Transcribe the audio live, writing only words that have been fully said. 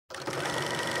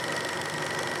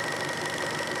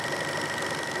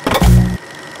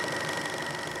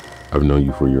I've known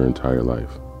you for your entire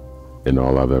life, and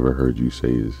all I've ever heard you say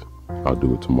is, I'll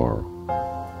do it tomorrow,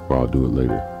 or I'll do it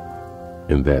later.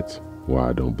 And that's why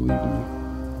I don't believe in you.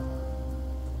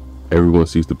 Everyone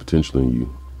sees the potential in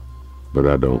you, but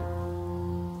I don't,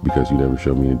 because you never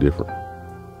showed me any different.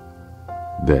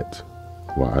 That's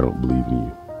why I don't believe in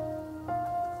you.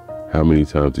 How many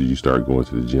times did you start going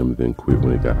to the gym and then quit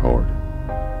when it got hard?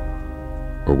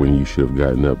 Or when you should have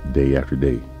gotten up day after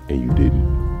day and you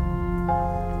didn't?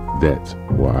 That's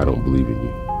why I don't believe in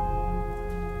you.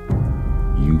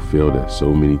 You failed at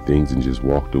so many things and just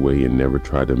walked away and never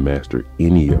tried to master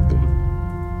any of them.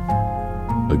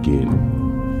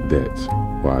 Again, that's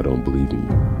why I don't believe in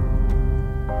you.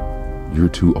 You're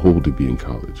too old to be in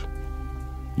college.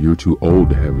 You're too old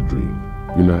to have a dream.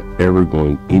 You're not ever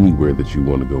going anywhere that you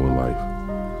want to go in life.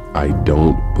 I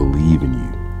don't believe in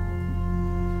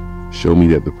you. Show me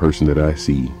that the person that I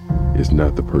see is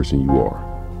not the person you are.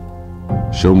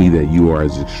 Show me that you are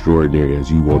as extraordinary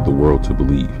as you want the world to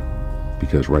believe.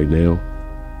 Because right now,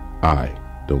 I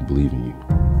don't believe in you.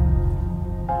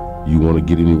 You want to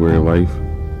get anywhere in life?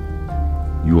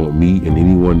 You want me and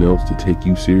anyone else to take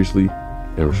you seriously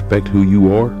and respect who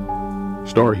you are?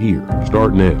 Start here.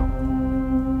 Start now.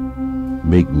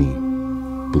 Make me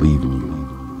believe in you.